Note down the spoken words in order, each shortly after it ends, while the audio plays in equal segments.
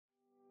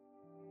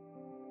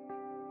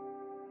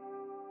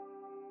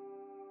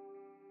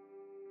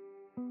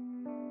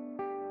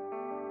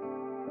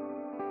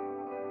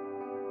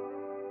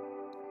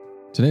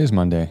Today is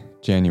Monday,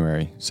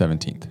 January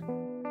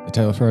 17th. The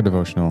title for our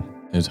devotional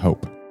is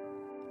Hope.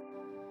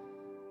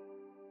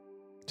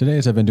 Today,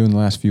 as I've been doing the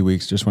last few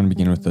weeks, just want to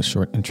begin with a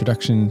short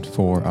introduction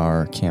for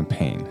our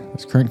campaign.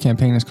 This current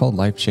campaign is called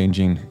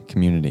Life-Changing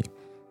Community,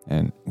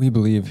 and we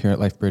believe here at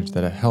LifeBridge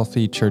that a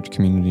healthy church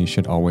community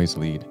should always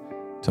lead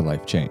to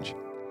life change.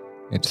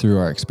 It's through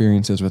our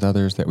experiences with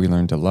others that we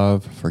learn to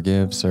love,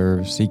 forgive,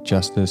 serve, seek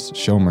justice,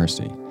 show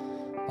mercy,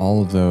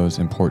 all of those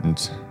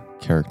important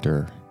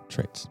character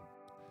traits.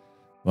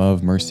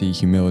 Love, mercy,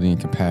 humility, and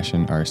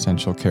compassion are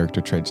essential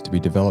character traits to be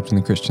developed in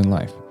the Christian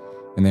life,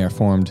 and they are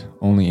formed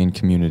only in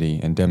community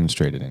and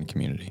demonstrated in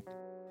community.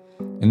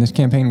 In this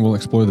campaign, we'll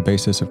explore the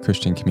basis of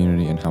Christian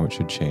community and how it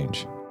should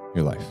change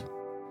your life.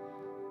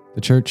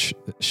 The church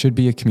should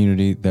be a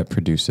community that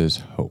produces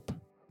hope.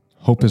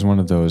 Hope is one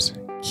of those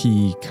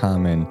key,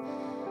 common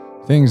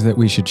things that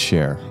we should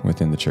share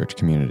within the church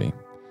community.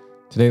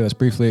 Today, let's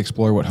briefly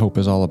explore what hope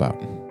is all about.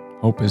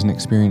 Hope is an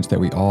experience that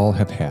we all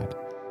have had.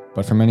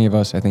 But for many of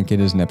us, I think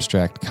it is an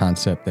abstract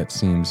concept that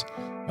seems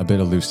a bit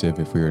elusive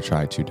if we were to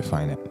try to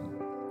define it.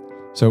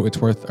 So it's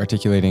worth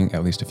articulating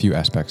at least a few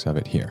aspects of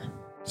it here.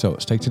 So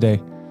let's take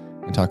today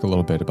and talk a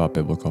little bit about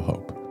biblical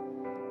hope.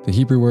 The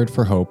Hebrew word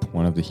for hope,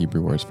 one of the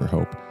Hebrew words for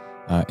hope,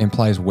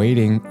 implies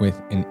waiting with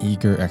an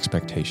eager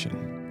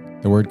expectation.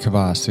 The word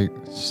kavah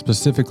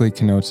specifically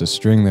connotes a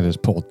string that is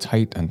pulled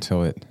tight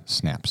until it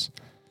snaps.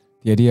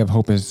 The idea of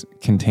hope is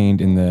contained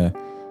in the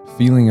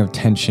feeling of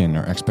tension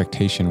or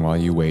expectation while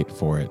you wait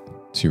for it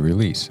to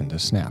release and to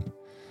snap.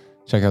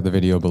 Check out the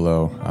video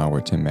below where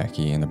Tim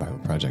Mackie in the Bible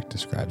Project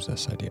describes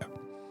this idea.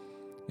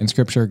 In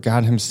Scripture,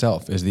 God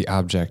Himself is the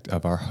object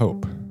of our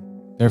hope.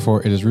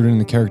 Therefore, it is rooted in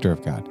the character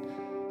of God.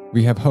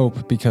 We have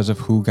hope because of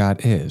who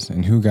God is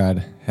and who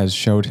God has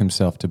showed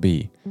Himself to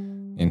be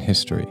in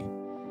history.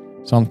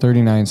 Psalm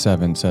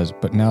 39:7 says,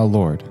 "But now,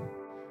 Lord,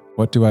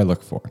 what do I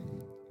look for?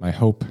 My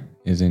hope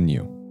is in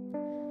you."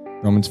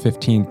 Romans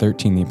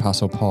 15:13, the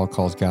Apostle Paul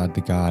calls God the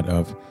God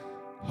of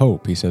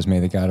hope. He says, "May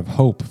the God of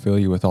hope fill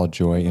you with all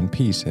joy and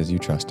peace as you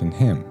trust in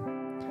Him."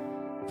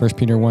 1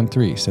 Peter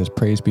 1:3 says,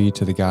 "Praise be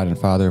to the God and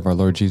Father of our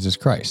Lord Jesus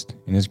Christ.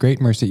 In His great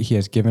mercy, He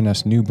has given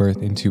us new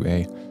birth into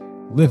a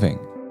living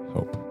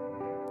hope."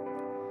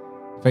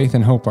 Faith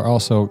and hope are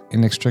also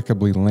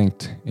inextricably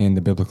linked in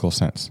the biblical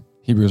sense.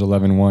 Hebrews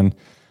 11:1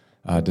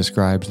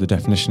 describes the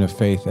definition of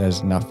faith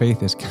as, "Now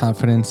faith is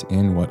confidence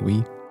in what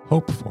we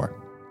hope for,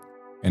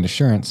 and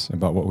assurance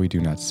about what we do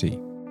not see."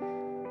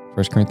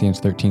 1 Corinthians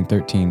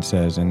 13:13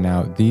 says, "And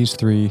now these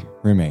three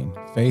remain,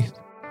 faith,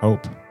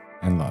 hope,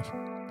 and love.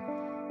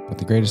 But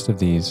the greatest of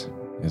these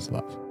is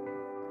love."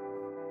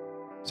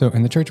 So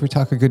in the church, we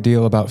talk a good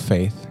deal about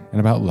faith and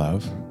about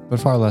love, but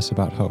far less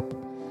about hope,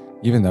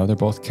 even though they're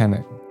both kind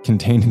of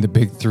contained in the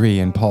big three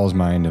in Paul's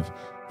mind of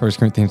 1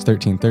 Corinthians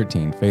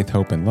 13:13, faith,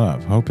 hope, and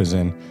love. Hope is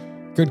in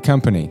good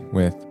company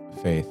with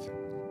faith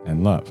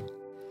and love.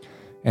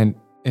 And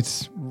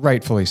it's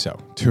rightfully so,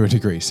 to a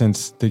degree,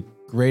 since the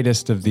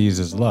greatest of these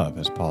is love,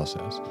 as Paul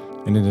says.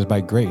 And it is by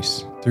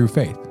grace, through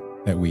faith,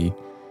 that we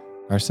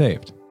are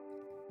saved.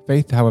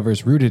 Faith, however,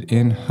 is rooted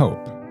in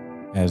hope,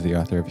 as the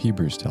author of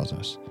Hebrews tells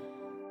us.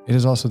 It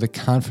is also the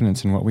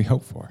confidence in what we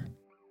hope for.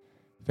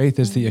 Faith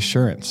is the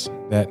assurance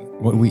that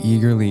what we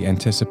eagerly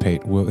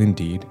anticipate will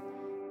indeed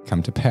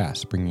come to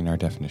pass, bringing our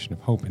definition of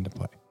hope into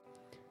play.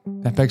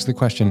 That begs the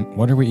question,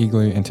 what are we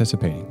eagerly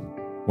anticipating?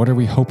 What are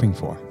we hoping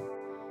for?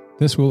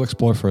 This we'll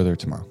explore further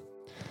tomorrow.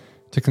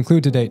 To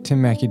conclude today,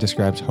 Tim Mackie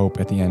describes hope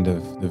at the end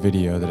of the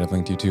video that I've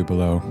linked you to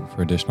below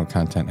for additional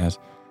content as,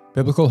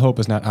 "Biblical hope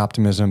is not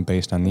optimism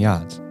based on the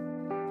odds.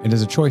 It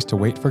is a choice to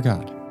wait for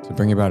God to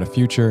bring about a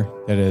future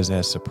that is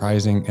as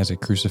surprising as a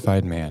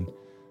crucified man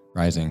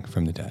rising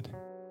from the dead."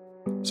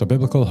 So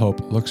biblical hope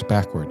looks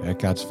backward at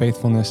God's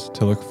faithfulness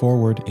to look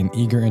forward in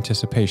eager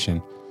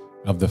anticipation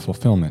of the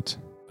fulfillment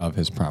of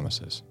His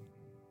promises.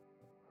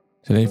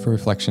 Today for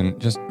reflection,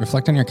 just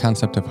reflect on your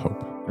concept of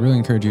hope. I really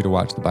encourage you to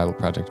watch the Bible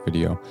Project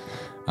video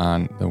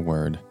on the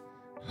word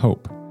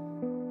hope.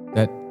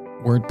 That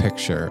word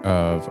picture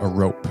of a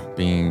rope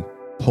being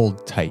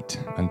pulled tight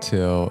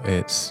until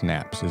it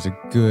snaps is a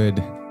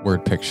good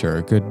word picture,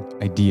 a good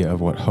idea of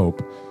what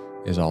hope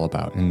is all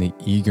about and the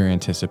eager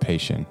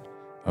anticipation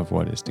of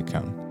what is to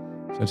come.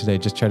 So today,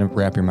 just try to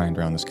wrap your mind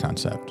around this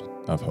concept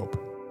of hope.